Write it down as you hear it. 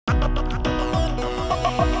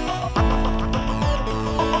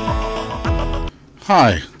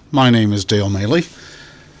Hi, my name is Dale Maley.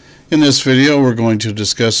 In this video we're going to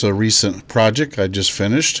discuss a recent project I just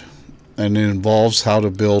finished, and it involves how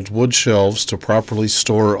to build wood shelves to properly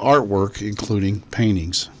store artwork including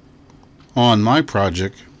paintings. On my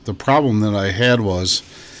project, the problem that I had was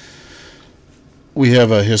we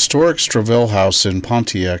have a historic Stravell house in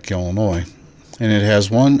Pontiac, Illinois, and it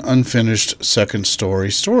has one unfinished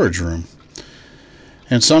second-story storage room.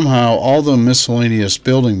 And somehow all the miscellaneous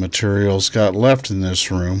building materials got left in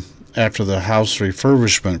this room after the house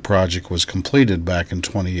refurbishment project was completed back in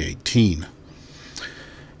 2018.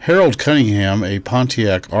 Harold Cunningham, a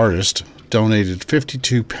Pontiac artist, donated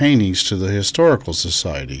 52 paintings to the Historical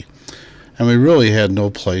Society, and we really had no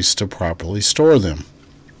place to properly store them.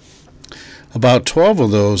 About 12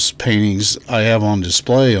 of those paintings I have on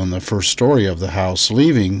display on the first story of the house,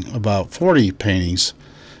 leaving about 40 paintings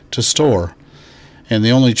to store. And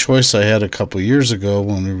the only choice I had a couple years ago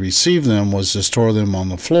when we received them was to store them on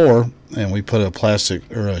the floor, and we put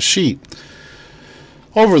a sheet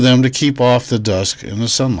over them to keep off the dust and the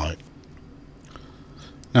sunlight.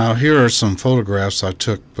 Now here are some photographs I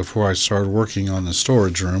took before I started working on the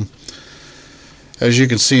storage room. As you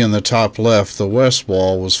can see in the top left, the west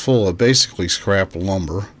wall was full of basically scrap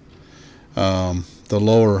lumber. The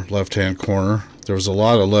lower left-hand corner, there was a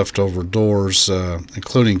lot of leftover doors,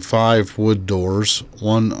 including 5 wood doors,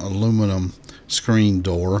 1 aluminum screen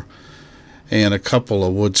door, and a couple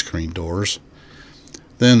of wood screen doors.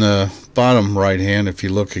 Then the bottom right hand, if you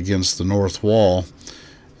look against the north wall,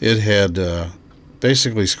 it had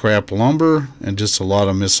basically scrap lumber and just a lot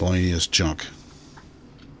of miscellaneous junk.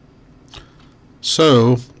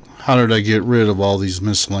 So, how did I get rid of all these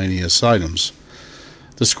miscellaneous items?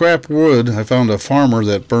 The scrap wood, I found a farmer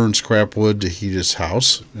that burned scrap wood to heat his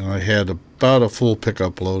house, and I had about a full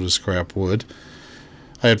pickup load of scrap wood.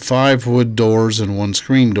 I had 5 wood doors and 1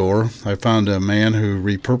 screen door. I found a man who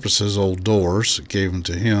repurposes old doors, gave them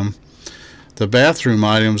to him. The bathroom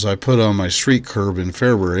items I put on my street curb in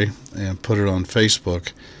Fairbury and put it on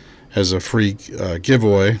Facebook as a free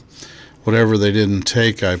giveaway. Whatever they didn't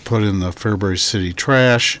take, I put in the Fairbury City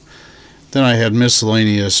trash. Then I had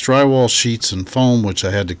miscellaneous drywall sheets and foam, which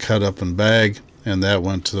I had to cut up and bag, and that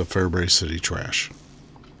went to the Fairbury City trash.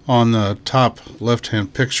 On the top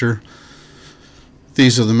left-hand picture,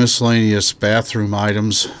 these are the miscellaneous bathroom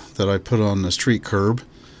items that I put on the street curb.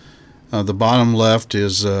 The bottom left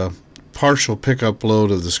is a partial pickup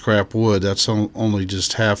load of the scrap wood. That's only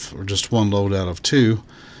just half, or just 1 load out of 2.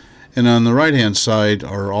 And on the right-hand side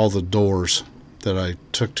are all the doors that I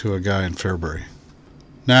took to a guy in Fairbury.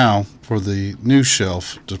 Now, for the new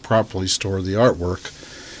shelf to properly store the artwork,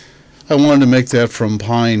 I wanted to make that from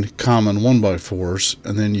pine common 1x4s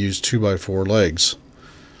and then use 2x4 legs.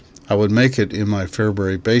 I would make it in my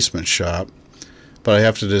Fairbury basement shop, but I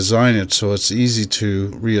have to design it so it's easy to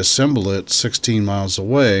reassemble it 16 miles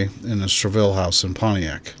away in the Stravell house in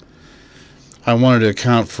Pontiac. I wanted to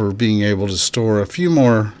account for being able to store a few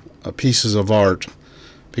more pieces of art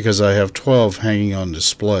because I have 12 hanging on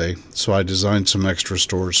display, so I designed some extra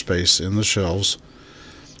storage space in the shelves.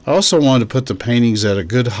 I also wanted to put the paintings at a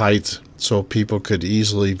good height so people could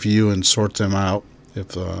easily view and sort them out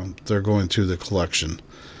if they're going through the collection.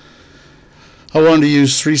 I wanted to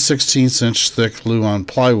use 3/16 inch thick Luan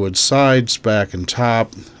plywood sides, back and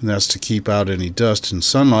top, and that's to keep out any dust and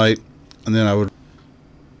sunlight. And then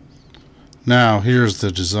Now here's the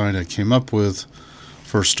design I came up with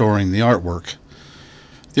for storing the artwork.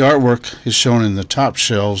 The artwork is shown in the top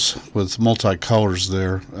shelves with multicolors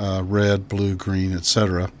there, red, blue, green,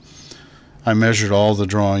 etc. I measured all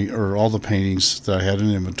the paintings that I had in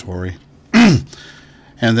inventory, and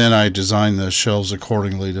then I designed the shelves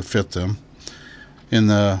accordingly to fit them.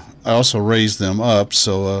 I also raised them up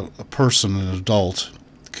so a person, an adult,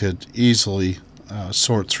 could easily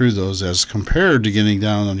sort through those as compared to getting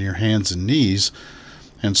down on your hands and knees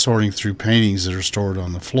and sorting through paintings that are stored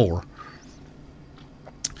on the floor.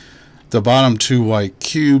 The bottom 2 white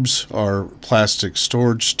cubes are plastic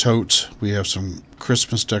storage totes. We have some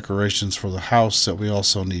Christmas decorations for the house that we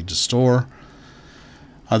also need to store.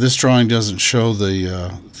 This drawing doesn't show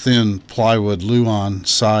the thin plywood Luan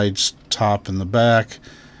sides, top, and the back.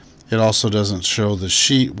 It also doesn't show the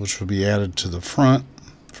sheet, which will be added to the front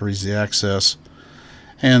for easy access.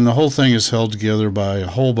 And the whole thing is held together by a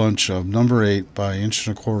whole bunch of number 8 by 1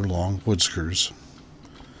 1/4 inch long wood screws.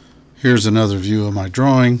 Here's another view of my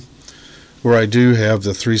drawing, where I do have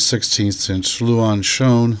the 3/16 inch Luan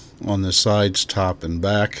shown on the sides, top, and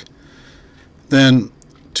back. Then,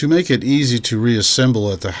 to make it easy to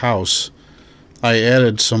reassemble at the house, I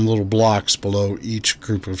added some little blocks below each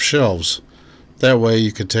group of shelves. That way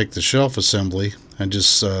you could take the shelf assembly and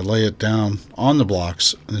just lay it down on the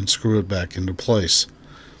blocks and then screw it back into place.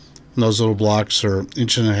 And those little blocks are 1.5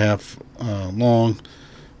 inches long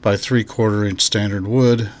by 3/4 inch standard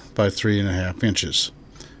wood by 3.5 inches.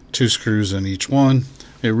 2 screws in each one.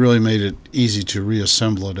 It really made it easy to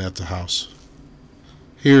reassemble it at the house.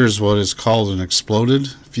 Here's what is called an exploded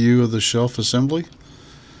view of the shelf assembly.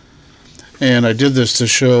 And I did this to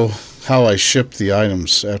show how I shipped the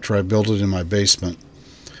items after I built it in my basement.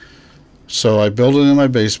 So I built it in my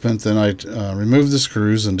basement, then I removed the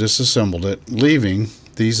screws and disassembled it, leaving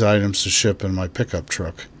these items to ship in my pickup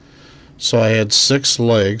truck. So I had 6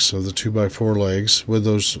 legs of the 2x4 legs with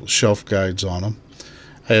those shelf guides on them.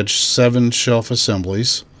 I had 7 shelf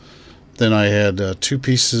assemblies. Then I had 2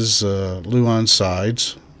 pieces Luan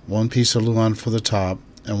sides, 1 piece of Luan for the top,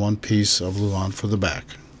 and 1 piece of Luan for the back.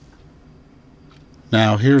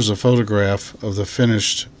 Now here's a photograph of the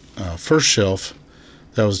finished first shelf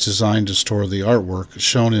that was designed to store the artwork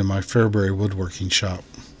shown in my Fairbury woodworking shop.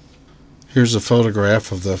 Here's a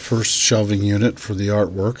photograph of the first shelving unit for the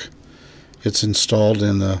artwork. It's installed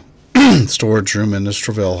in the storage room in the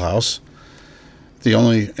Stravell house.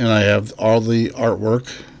 And I have all the artwork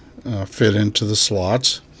fit into the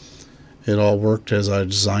slots. It all worked as I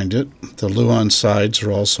designed it. The Luan sides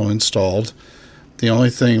are also installed. The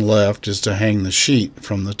only thing left is to hang the sheet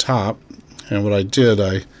from the top. And what I did,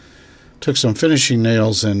 I took some finishing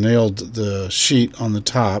nails and nailed the sheet on the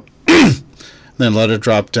top, then let it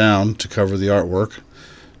drop down to cover the artwork.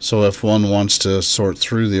 So if one wants to sort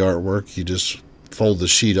through the artwork, you just fold the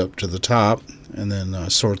sheet up to the top and then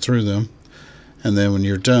sort through them. And then when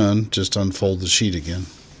you're done, just unfold the sheet again.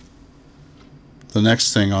 The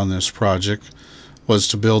next thing on this project was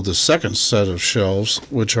to build the second set of shelves,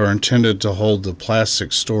 which are intended to hold the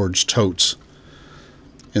plastic storage totes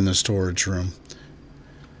in the storage room.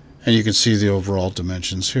 And you can see the overall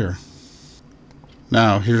dimensions here.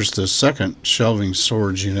 Now here's the second shelving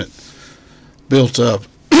storage unit built up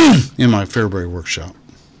in my Fairbury workshop.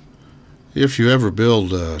 If you ever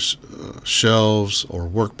build shelves or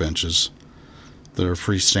workbenches that are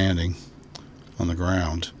freestanding on the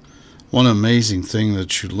ground, one amazing thing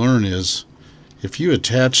that you learn is if you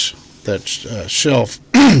attach that shelf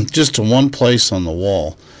just to one place on the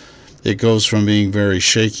wall, it goes from being very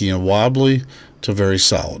shaky and wobbly to very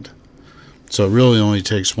solid. So it really only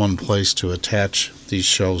takes one place to attach these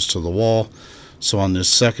shelves to the wall. So on this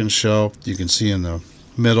second shelf, you can see in the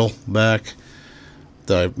middle back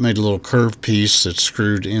that I made a little curved piece that's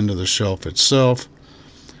screwed into the shelf itself.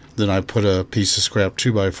 Then I put a piece of scrap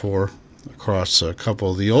 2x4 across a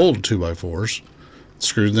couple of the old 2x4s,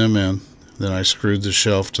 screwed them in. Then I screwed the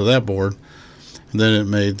shelf to that board, and then it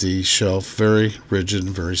made the shelf very rigid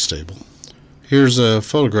and very stable. Here's a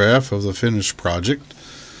photograph of the finished project.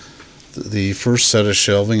 The first set of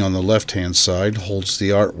shelving on the left-hand side holds the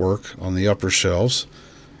artwork on the upper shelves.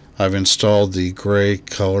 I've installed the gray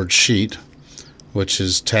colored sheet, which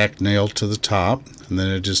is tack nailed to the top, and then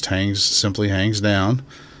it just simply hangs down.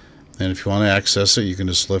 And if you want to access it, you can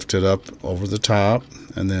just lift it up over the top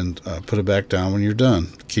and then put it back down when you're done.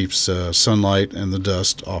 It keeps sunlight and the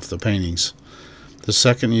dust off the paintings. The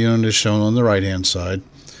second unit is shown on the right-hand side,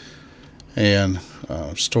 and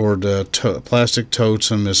stored plastic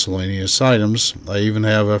totes and miscellaneous items. I even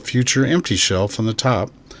have a future empty shelf on the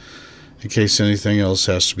top in case anything else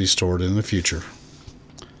has to be stored in the future.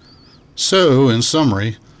 So, in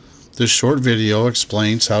summary, this short video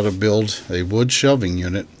explains how to build a wood shelving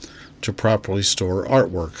unit to properly store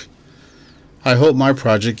artwork. I hope my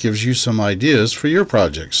project gives you some ideas for your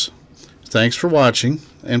projects. Thanks for watching,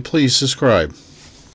 and please subscribe.